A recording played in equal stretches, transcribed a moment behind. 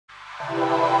Okay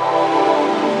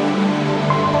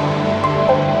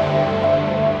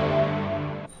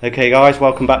guys,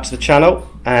 welcome back to the channel,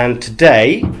 and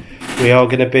today we are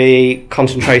going to be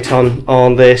concentrating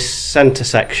on this centre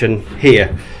section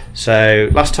here. So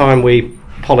last time we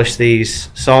polished these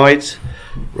sides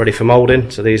ready for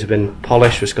moulding, so these have been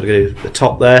polished. We've just got to do the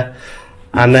top there,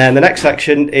 and then the next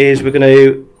section is we're going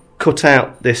to cut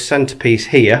out this centrepiece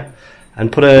here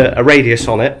and put a radius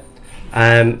on it,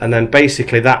 and then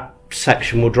basically that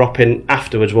section will drop in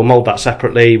afterwards. We'll mould that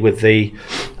separately with the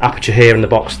aperture here and the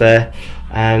box there,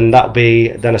 and that'll be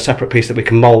then a separate piece that we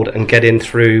can mould and get in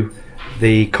through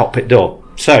the cockpit door.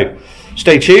 So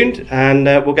stay tuned and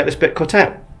we'll get this bit cut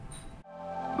out.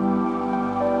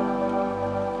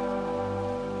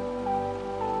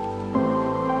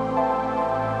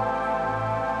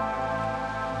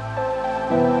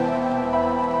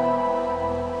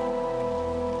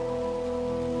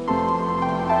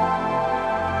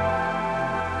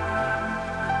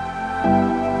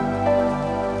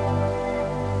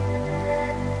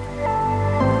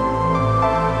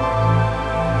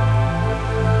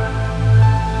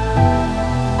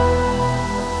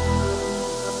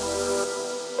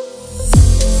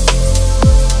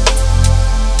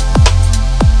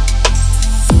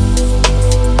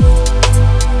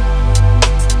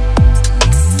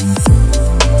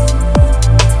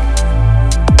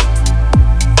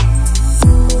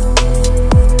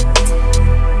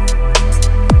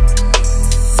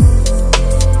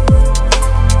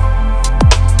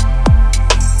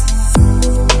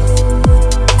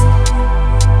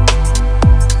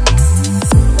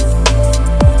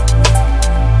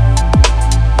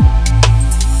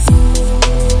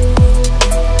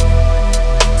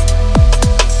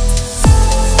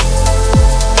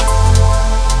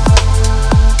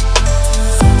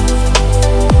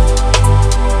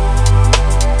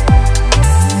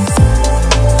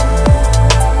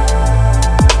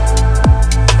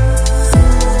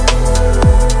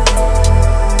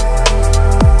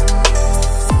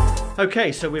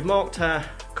 Okay, so we've marked our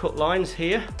cut lines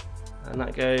here, and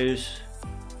that goes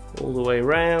all the way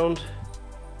round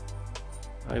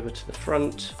over to the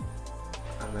front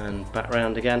and then back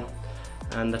round again.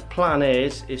 And the plan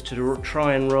is to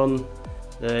try and run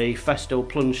the Festool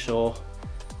plunge saw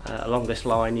along this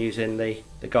line using the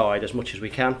guide as much as we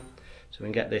can, so we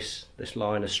can get this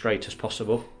line as straight as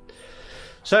possible.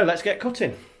 So let's get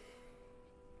cutting.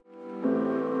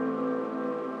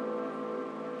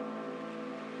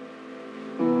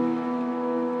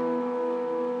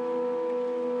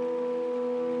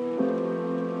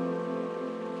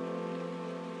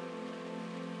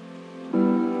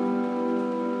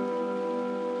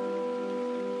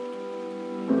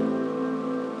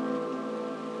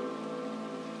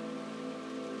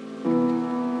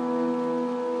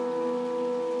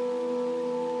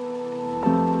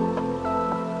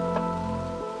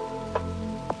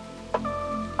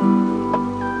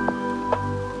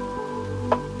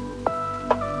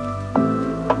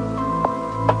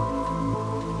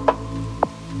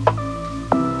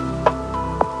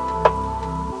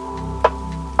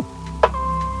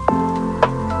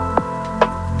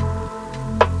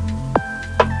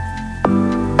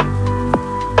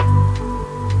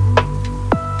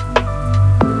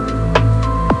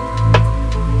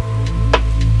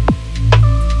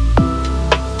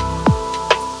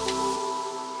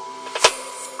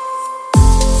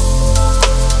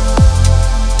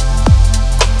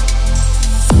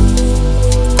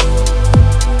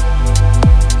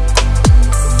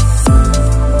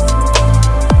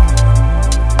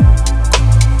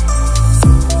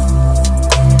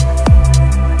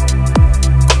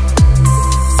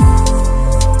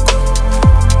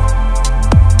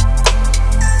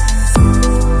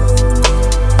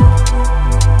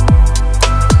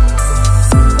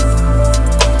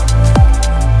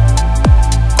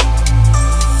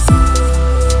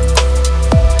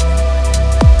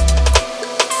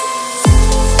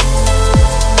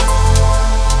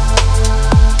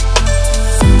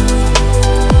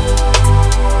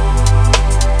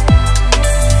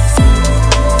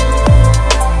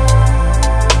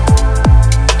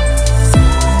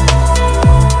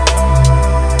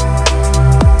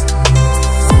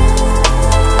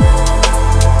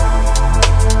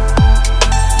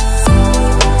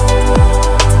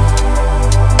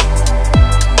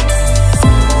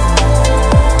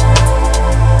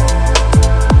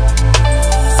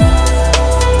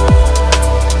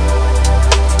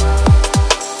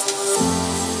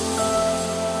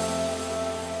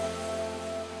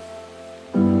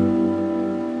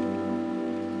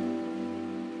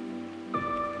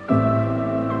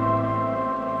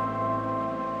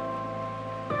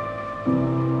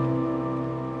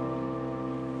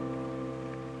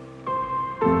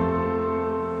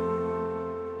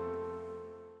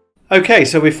 Okay,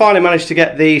 so we finally managed to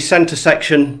get the centre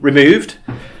section removed.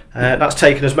 That's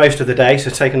taken us most of the day, so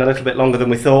it's taken a little bit longer than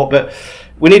we thought, but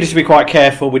we needed to be quite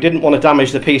careful. We didn't want to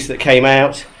damage the piece that came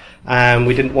out, and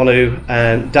we didn't want to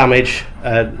damage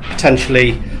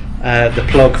potentially the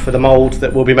plug for the mould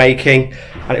that we'll be making.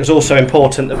 And it was also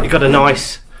important that we got a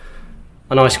nice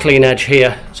clean edge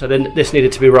here, so then this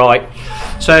needed to be right.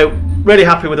 So really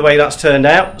happy with the way that's turned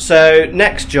out. So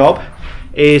next job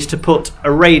is to put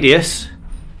a radius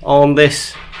on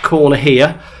this corner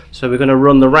here. So we're going to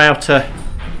run the router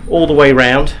all the way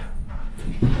round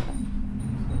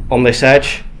on this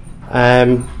edge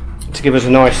to give us a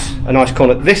nice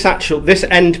corner. This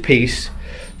end piece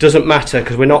doesn't matter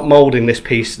because we're not moulding this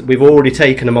piece. We've already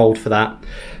taken a mould for that,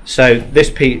 so this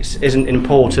piece isn't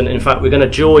important. In fact, we're going to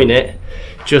join it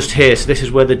just here. So this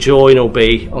is where the join will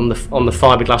be on the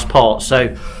fiberglass part.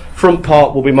 So front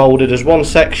part will be moulded as one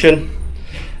section,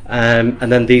 and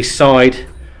then these side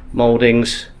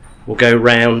mouldings will go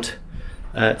round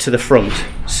to the front.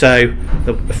 So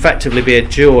there'll effectively be a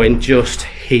join just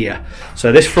here.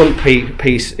 So this front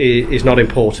piece is not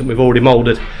important. We've already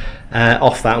moulded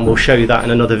off that, and we'll show you that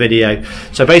in another video.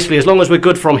 So basically, as long as we're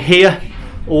good from here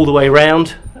all the way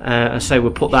round, and so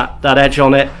we'll put that edge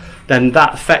on it, then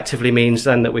that effectively means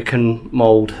then that we can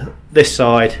mould this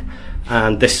side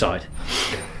and this side.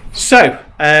 So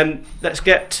let's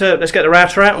get the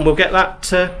router out, and we'll get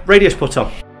that radius put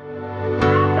on.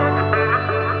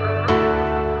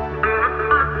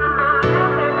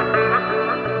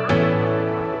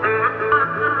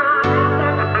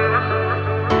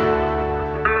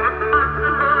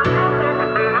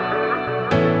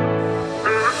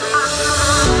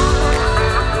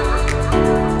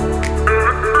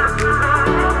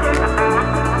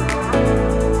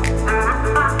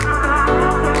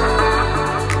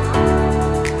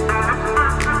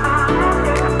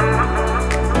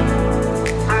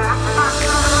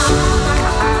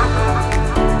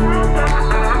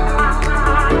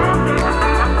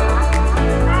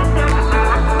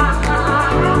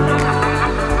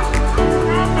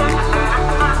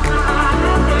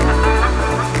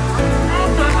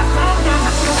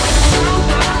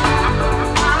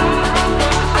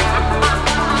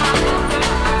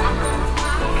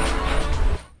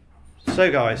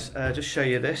 So guys, just show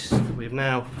you this. We've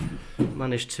now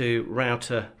managed to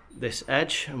router this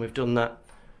edge, and we've done that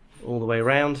all the way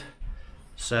around.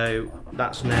 So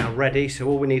that's now ready. So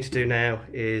all we need to do now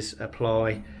is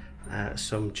apply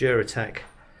some Duratec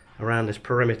around this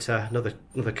perimeter,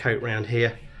 another coat around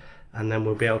here, and then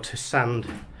we'll be able to sand,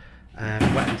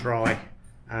 wet and dry,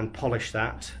 and polish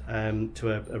that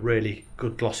to a really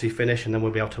good glossy finish, and then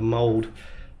we'll be able to mould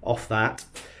off that.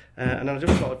 And I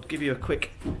just thought I'd give you a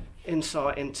quick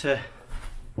insight into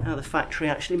how the factory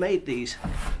actually made these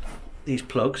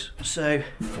plugs. So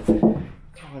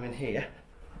climb in here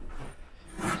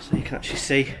so you can actually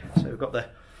see. So we've got the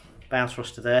bow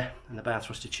thruster there and the bow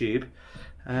thruster tube,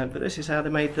 but this is how they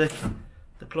made the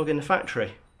plug in the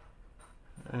factory.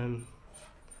 So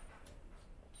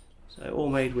all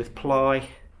made with ply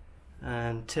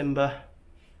and timber,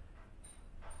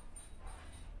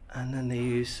 and then they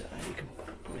use, you can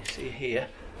probably see here,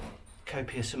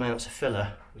 copious amounts of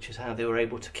filler, which is how they were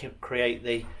able to create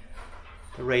the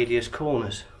radius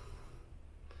corners.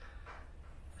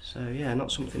 So yeah, not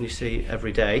something you see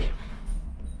every day.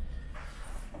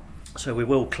 So we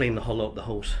will clean the hull up. The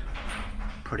hull's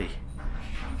pretty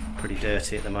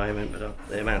dirty at the moment, but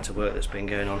the amount of work that's been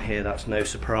going on here, that's no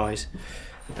surprise.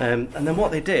 And then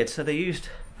what they did, so they used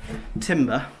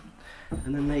timber,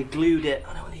 and then they glued it, I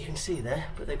don't know whether you can see there,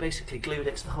 but they basically glued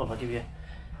it to the hull. I'll give you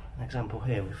an example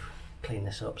here. We've cleaned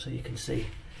this up so you can see.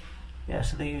 Yeah,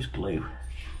 so they used glue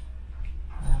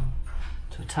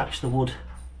to attach the wood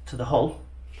to the hull,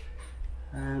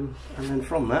 and then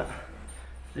from that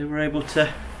they were able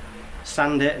to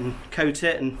sand it and coat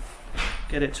it and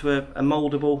get it to a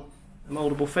mouldable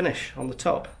finish on the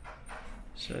top.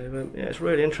 So yeah, it's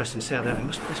really interesting to see how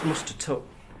this must have took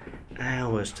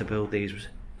hours to build these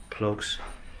plugs.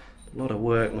 A lot of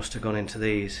work must have gone into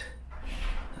these,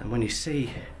 and when you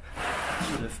see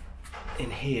sort of in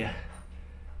here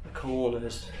the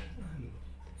corners,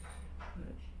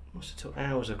 it must have took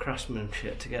hours of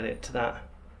craftsmanship to get it to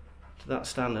that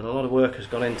standard. A lot of work has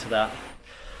gone into that.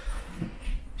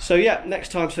 So yeah,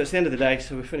 next time, so it's the end of the day,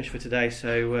 so we're finished for today.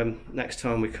 So next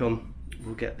time we come,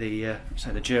 we'll get the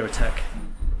say the Duratec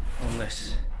on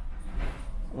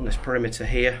this perimeter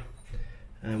here,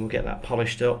 and we'll get that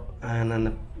polished up, and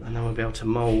then we'll be able to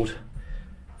mould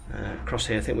across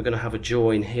here. I think we're going to have a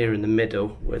join here in the middle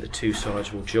where the two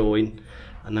sides will join,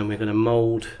 and then we're going to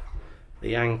mould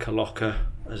the anchor locker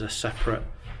as a separate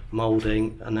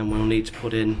moulding, and then we'll need to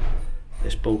put in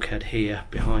this bulkhead here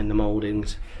behind the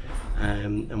mouldings,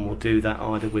 and we'll do that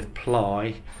either with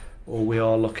ply, or we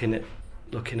are looking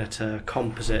at a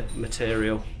composite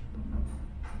material.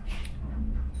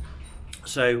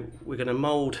 So we're going to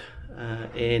mould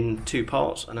in two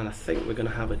parts, and then I think we're going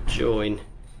to have a join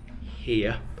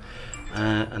here,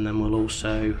 and then we'll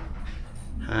also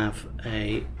have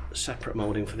a separate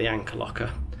moulding for the anchor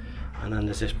locker, and then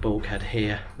there's this bulkhead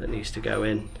here that needs to go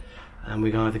in, and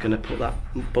we're either going to put that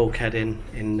bulkhead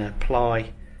in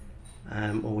ply,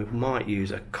 or we might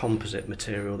use a composite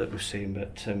material that we've seen,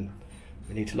 but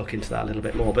we need to look into that a little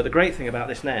bit more. But the great thing about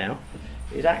this now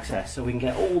is access, so we can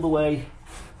get all the way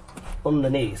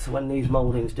underneath. So when these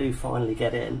mouldings do finally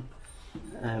get in,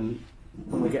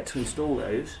 when we get to install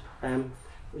those, we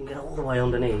can get all the way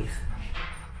underneath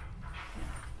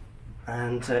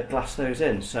and glass those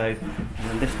in. So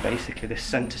this basically, this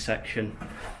centre section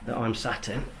that I'm sat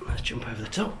in, let's jump over the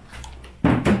top,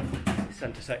 the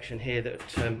centre section here that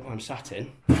I'm sat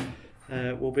in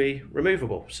will be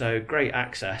removable, so great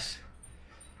access.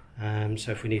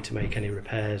 So if we need to make any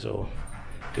repairs or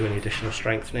do any additional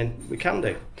strengthening, we can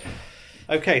do.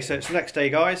 Okay, so it's the next day,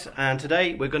 guys, and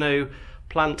today we're going to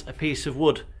plant a piece of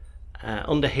wood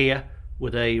under here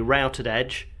with a routed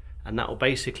edge, and that will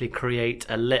basically create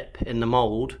a lip in the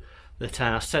mould that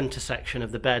our centre section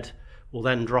of the bed will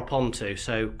then drop onto.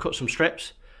 So cut some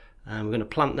strips, and we're going to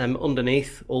plant them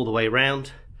underneath all the way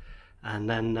round, and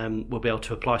then we'll be able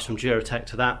to apply some Duratec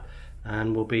to that,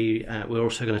 and we're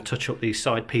also going to touch up these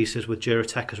side pieces with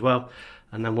Duratec as well,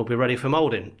 and then we'll be ready for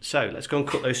moulding. So let's go and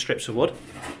cut those strips of wood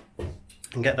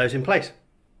and get those in place.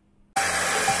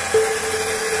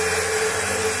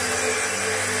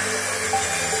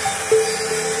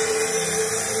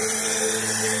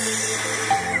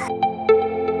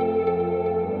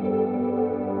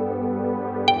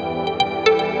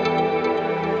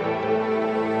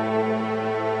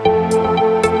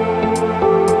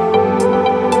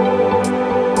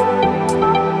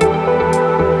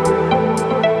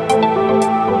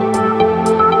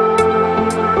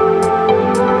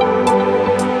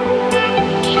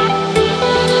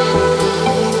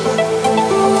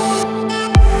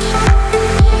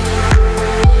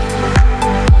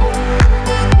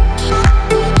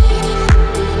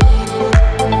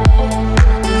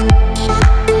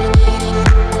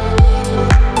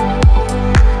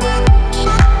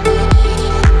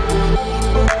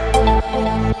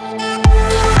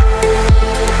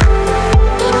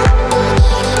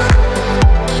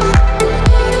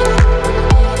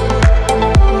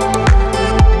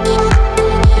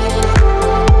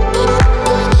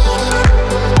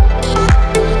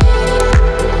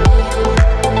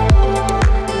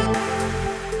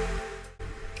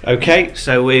 Okay,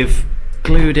 so we've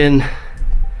glued in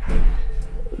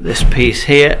this piece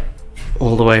here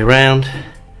all the way around,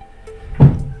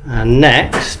 and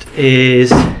next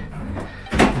is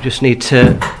we just need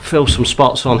to fill some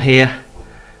spots on here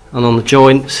and on the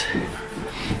joints,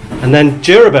 and then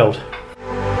Durabuild.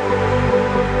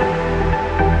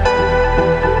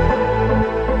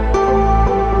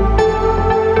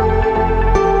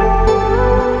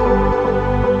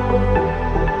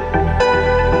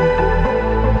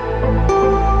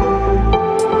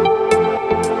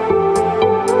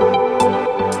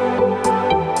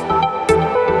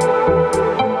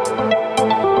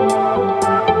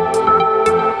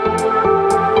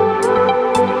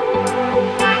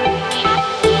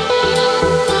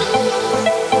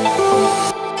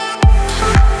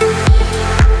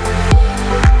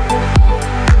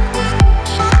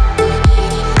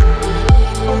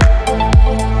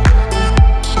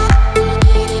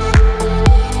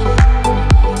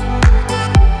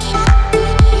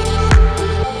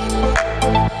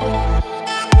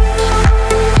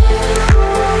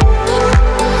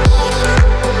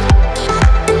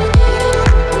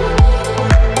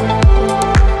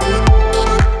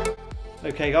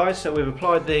 Okay guys, so we've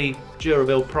applied the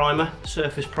Durabuild primer,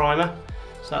 surface primer,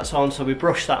 so that's on. So we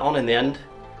brushed that on in the end,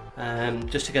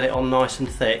 just to get it on nice and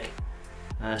thick.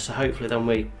 So hopefully then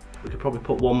we could probably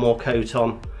put one more coat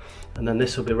on, and then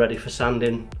this will be ready for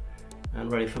sanding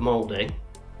and ready for moulding.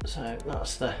 So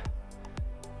that's the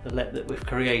lip that we've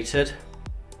created.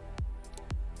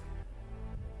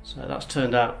 So that's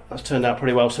turned out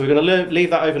pretty well. So we're going to leave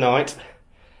that overnight,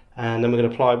 and then we're going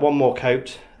to apply one more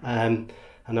coat,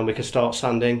 and then we can start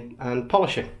sanding and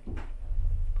polishing.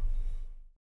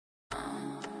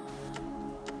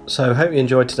 So I hope you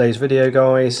enjoyed today's video,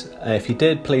 guys. If you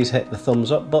did, please hit the thumbs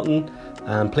up button,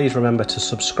 and please remember to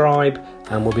subscribe,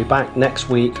 and we'll be back next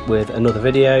week with another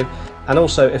video. And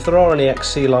also, if there are any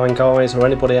ex-Sealine guys or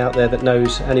anybody out there that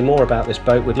knows any more about this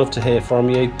boat, we'd love to hear from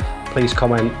you. please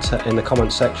comment in the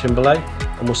comments section below,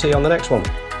 and we'll see you on the next one.